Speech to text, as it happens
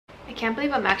can't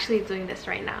believe I'm actually doing this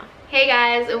right now. Hey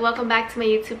guys, and welcome back to my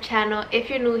YouTube channel.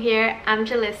 If you're new here, I'm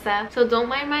Julissa. So don't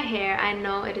mind my hair. I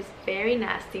know it is very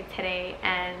nasty today,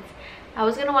 and I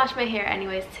was gonna wash my hair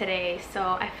anyways today, so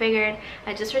I figured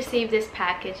I just received this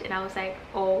package and I was like,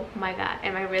 oh my god,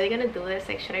 am I really gonna do this?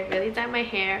 Like, should I really dye my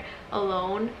hair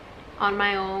alone, on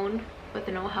my own, with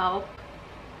no help?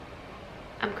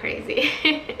 I'm crazy.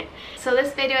 So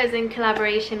this video is in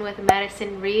collaboration with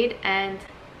Madison and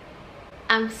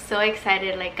I'm so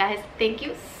excited. Like, guys, thank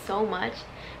you so much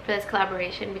for this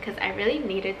collaboration because I really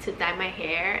needed to dye my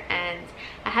hair, and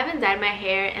I haven't dyed my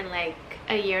hair in like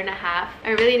a year and a half. I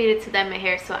really needed to dye my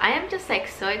hair, so I am just like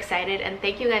so excited, and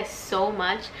thank you guys so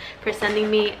much for sending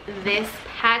me this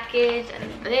package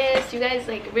and this. You guys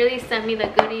like really sent me the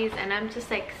goodies, and I'm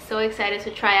just like so excited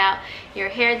to try out your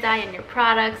hair dye and your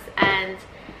products, and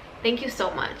thank you so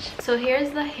much. So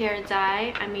here's the hair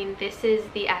dye. I mean, this is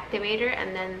the activator,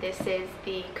 and then this is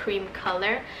the cream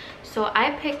color. So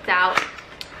I picked out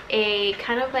a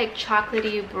kind of like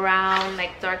chocolatey brown,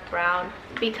 like dark brown,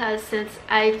 because since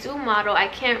I do model, I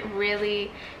can't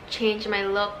really change my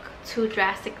look too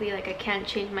drastically. Like, I can't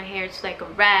change my hair to like a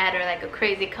red or like a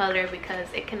crazy color because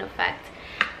it can affect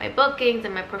my bookings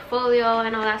and my portfolio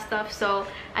and all that stuff. So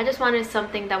I just wanted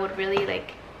something that would really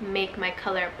like make my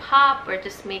color pop, or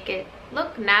just make it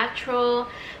look natural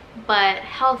but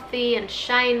healthy and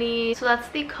shiny. So that's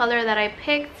the color that I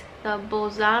picked, the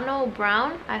Bolzano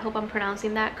brown. I hope I'm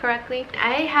pronouncing that correctly.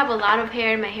 I have a lot of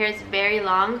hair and my hair is very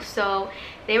long, so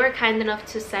they were kind enough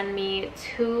to send me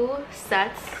 2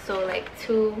 sets, so like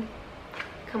 2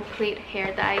 complete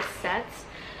hair dye sets,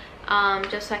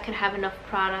 just so I could have enough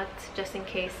product just in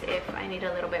case if I need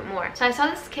a little bit more. So I saw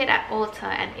this kit at Ulta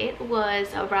and it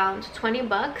was around 20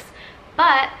 bucks.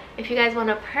 But if you guys want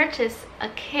to purchase a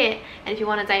kit and if you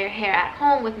want to dye your hair at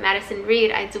home with Madison,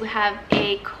 I do have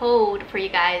a code for you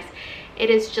guys. It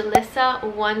is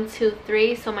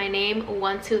Julissa123, so my name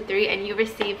 123, and you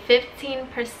receive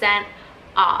 15%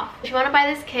 off. If you want to buy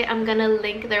this kit, I'm gonna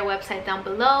link their website down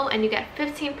below, and you get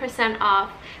 15% off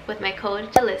with my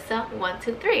code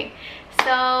Julissa123.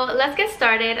 So let's get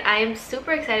started. I am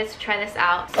super excited to try this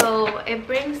out. So it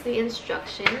brings the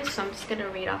instructions, so I'm just gonna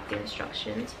read off the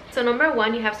instructions. So number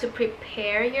 1, you have to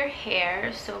prepare your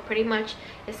hair. So pretty much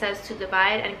it says to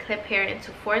divide and clip hair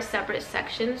into 4 separate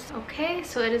sections. Okay,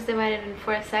 so it is divided in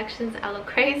 4 sections. I look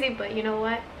crazy, but you know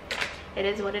what? It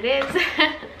is what it is.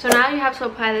 So now you have to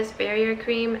apply this barrier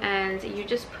cream, and you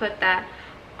just put that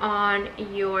on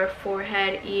your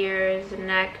forehead, ears,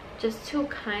 neck, just to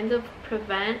kind of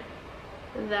prevent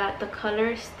that the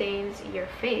color stains your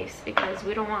face, because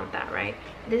we don't want that, right?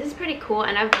 This is pretty cool,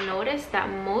 and I've noticed that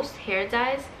most hair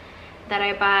dyes that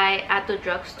I buy at the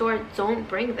drugstore don't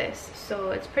bring this,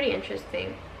 so it's pretty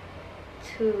interesting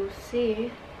to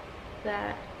see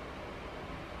that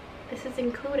this is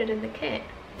included in the kit.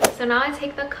 So now I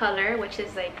take the color, which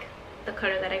is like the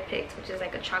color that I picked, which is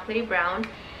like a chocolatey brown,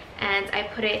 and I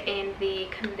put it in the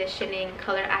conditioning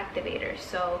color activator.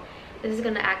 So this is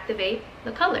going to activate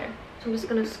the color. So I'm just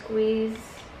going to squeeze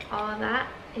all of that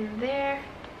in there.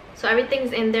 So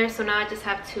everything's in there, so now I just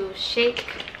have to shake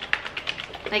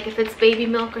like if it's baby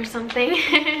milk or something.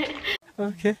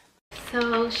 Okay.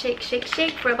 So shake, shake,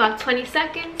 shake for about 20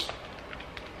 seconds.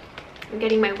 I'm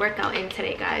getting my workout in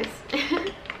today, guys.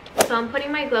 So I'm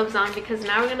putting my gloves on because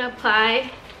now we're gonna apply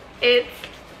it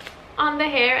on the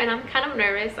hair, and I'm kind of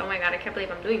nervous. Oh my god, I can't believe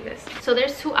I'm doing this. So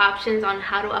there's 2 options on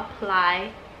how to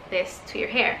apply this to your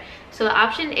hair. So the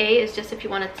option A is just if you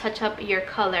want to touch up your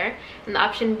color, and the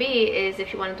option B is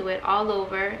if you want to do it all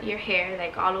over your hair,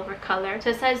 like all over color.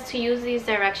 So it says to use these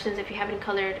directions if you haven't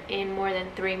colored in more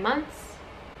than 3 months.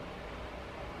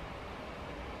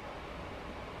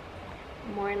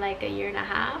 More like a year and a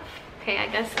half. Okay, I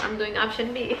guess I'm doing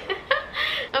option B.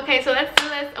 Okay, so let's do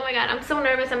this. Oh my god, I'm so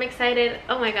nervous. I'm excited.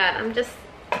 Oh my god, I'm just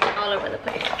all over the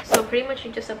place. So pretty much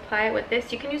you just apply it with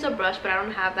this. You can use a brush, but I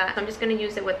don't have that, so I'm just going to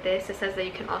use it with this. It says that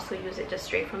you can also use it just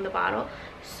straight from the bottle.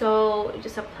 So you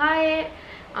just apply it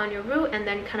on your root, and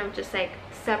then kind of just like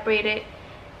separate it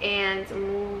and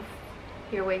move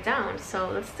your way down. So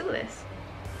let's do this.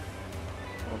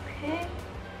 Okay.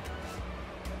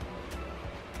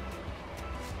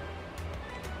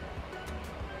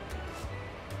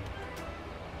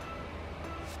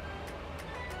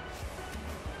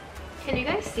 Can you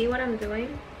guys see what I'm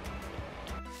doing?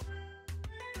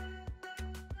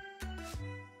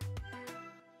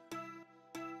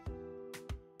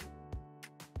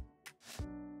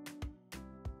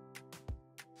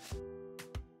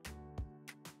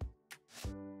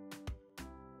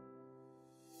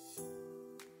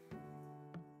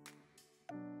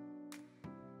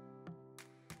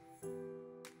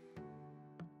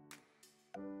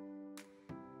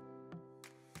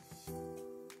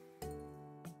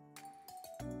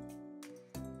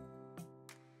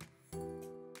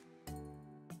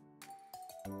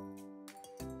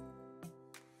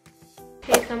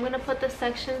 Okay, so I'm gonna put the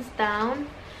sections down,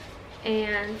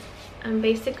 and I'm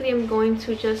going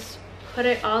to just put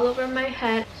it all over my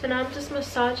head. So now I'm just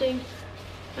massaging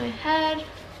my head,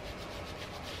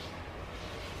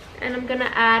 and I'm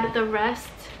gonna add the rest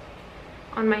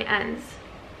on my ends.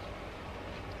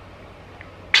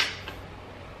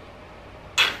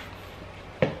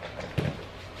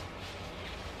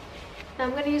 Now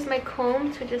I'm gonna use my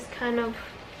comb to just kind of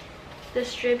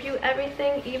distribute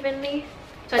everything evenly.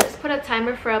 So I just put a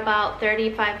timer for about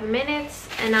 35 minutes,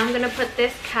 and now I'm gonna put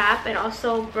this cap. It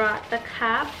also brought the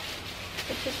cap,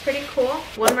 which is pretty cool.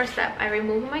 One more step, I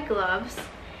remove my gloves,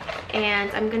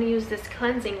 and I'm gonna use this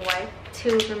cleansing wipe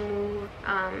to remove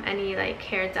any like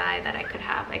hair dye that I could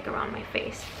have like around my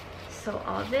face. So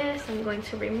all this I'm going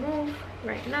to remove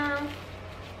right now.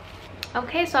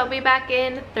 Okay, so I'll be back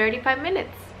in 35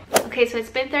 minutes. Okay, so it's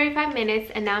been 35 minutes,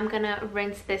 and now I'm gonna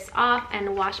rinse this off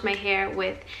and wash my hair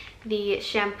with the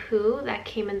shampoo that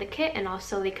came in the kit and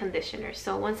also the conditioner.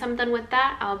 So once I'm done with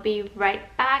that, I'll be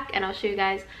right back and I'll show you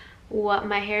guys what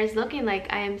my hair is looking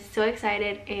like. I am so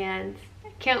excited and I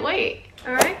can't wait.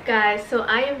 All right guys, so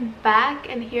I am back,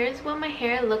 and here's what my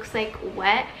hair looks like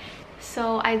wet.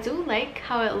 So I do like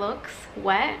how it looks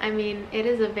wet. I mean, it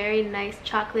is a very nice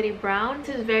chocolatey brown.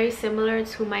 This is very similar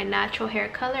to my natural hair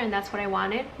color, and that's what I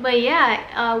wanted. But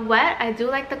yeah, wet, I do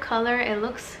like the color. It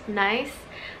looks nice.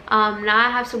 Now I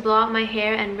have to blow out my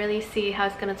hair and really see how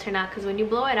it's gonna turn out, because when you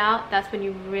blow it out, that's when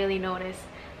you really notice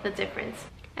the difference.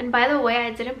 And by the way,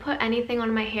 I didn't put anything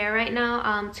on my hair right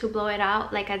now to blow it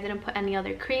out. Like, I didn't put any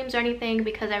other creams or anything,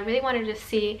 because I really wanted to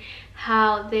see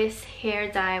how this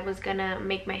hair dye was gonna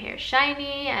make my hair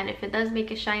shiny, and if it does make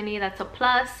it shiny, that's a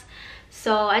plus.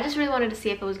 So I just really wanted to see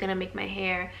if it was gonna make my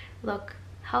hair look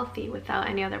healthy without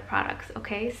any other products.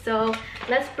 Okay, so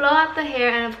let's blow out the hair,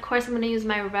 and of course I'm going to use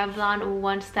my Revlon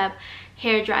one step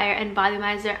hair dryer and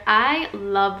volumizer. I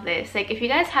love this. Like, if you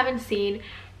guys haven't seen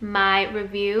my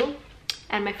review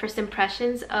and my first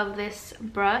impressions of this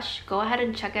brush, go ahead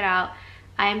and check it out.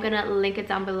 I am gonna link it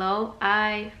down below.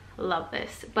 I love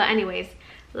this. But anyways,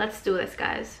 let's do this,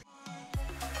 guys.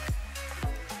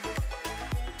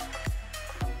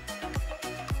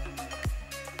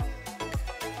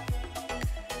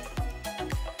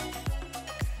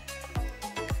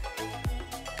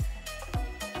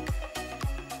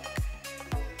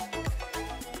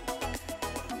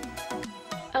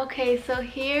 Okay, so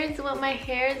here's what my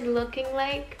hair is looking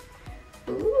like.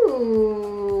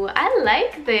 Ooh, I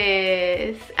like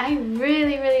this. I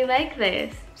really like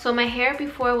this. So my hair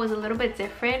before was a little bit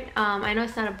different. I know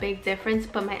it's not a big difference,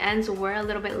 but my ends were a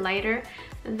little bit lighter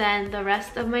than the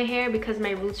rest of my hair because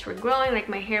my roots were growing, like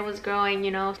my hair was growing,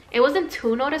 you know. It wasn't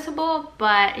too noticeable,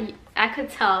 but I could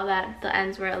tell that the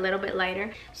ends were a little bit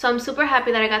lighter. So I'm super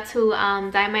happy that I got to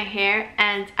dye my hair,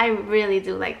 and I really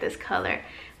do like this color.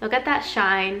 Look at that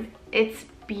shine. It's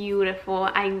beautiful.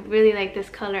 I really like this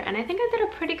color, and I think I did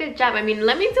a pretty good job. I mean,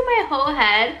 let me do my whole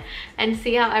head and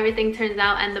see how everything turns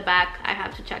out, and the back, I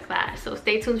have to check that, so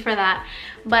stay tuned for that.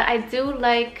 But I do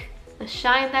like the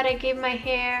shine that I gave my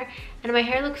hair, and my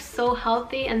hair looks so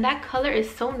healthy, and that color is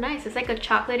so nice. It's like a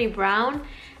chocolatey brown,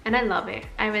 and I love it.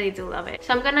 I really do love it.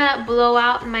 So I'm gonna blow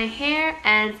out my hair,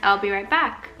 and I'll be right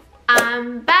back.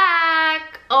 I'm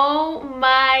back. Oh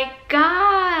my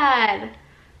god,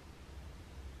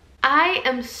 I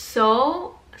am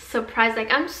so surprised.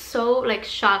 Like, I'm so like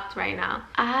shocked right now.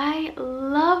 I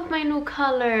love my new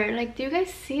color. Like, do you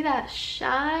guys see that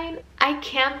shine? I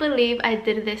can't believe I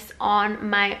did this on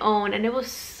my own, and it was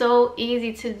so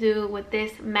easy to do with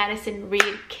this Madison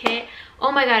Reed kit.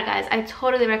 Oh my god, guys, I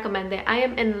totally recommend it. I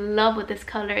am in love with this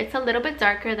color. It's a little bit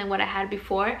darker than what I had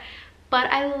before, but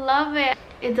I love it.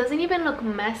 It doesn't even look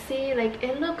messy. Like,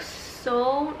 it looks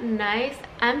so nice.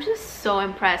 I'm just so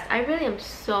impressed. I really am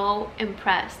so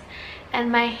impressed.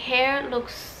 And my hair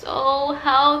looks so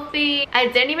healthy. I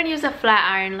didn't even use a flat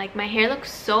iron. Like, my hair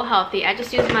looks so healthy. I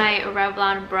just used my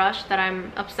Revlon brush that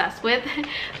I'm obsessed with.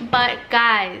 But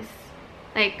guys,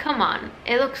 like, come on,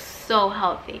 it looks so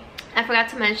healthy. I forgot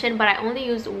to mention, but I only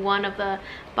used one of the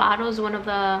bottles, one of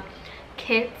the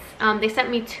kits. They sent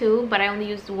me two, but I only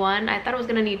used one. I thought I was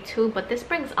gonna need two, but this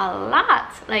brings a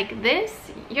lot. Like,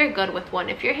 this, you're good with one.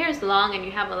 If your hair is long and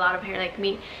you have a lot of hair like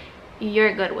me,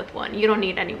 you're good with one. You don't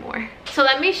need any more. So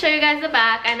let me show you guys the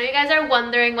back. I know you guys are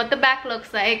wondering what the back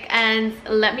looks like, and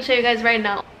let me show you guys right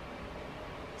now.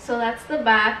 So that's the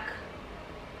back.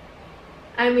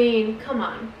 I mean, come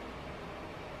on.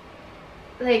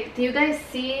 Like, do you guys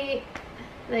see?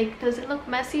 Like, does it look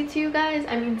messy to you guys?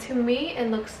 I mean, to me, it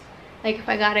looks like if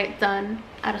I got it done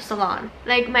at a salon.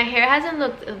 Like, my hair hasn't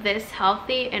looked this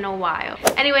healthy in a while.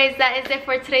 Anyways, that is it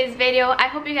for today's video. I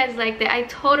hope you guys liked it. I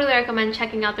totally recommend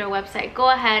checking out their website. Go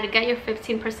ahead, get your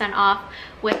 15% off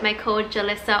with my code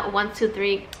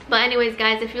Julissa123. But anyways,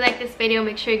 guys, if you like this video,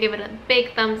 make sure you give it a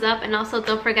big thumbs up, and also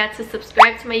don't forget to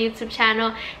subscribe to my YouTube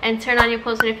channel and turn on your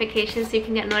post notifications so you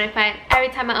can get notified every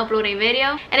time I upload a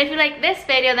video. And if you like this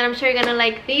video, then I'm sure you're gonna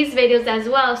like these videos as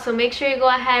well, so make sure you go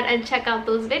ahead and check out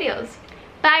those videos.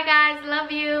 Bye guys,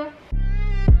 love you.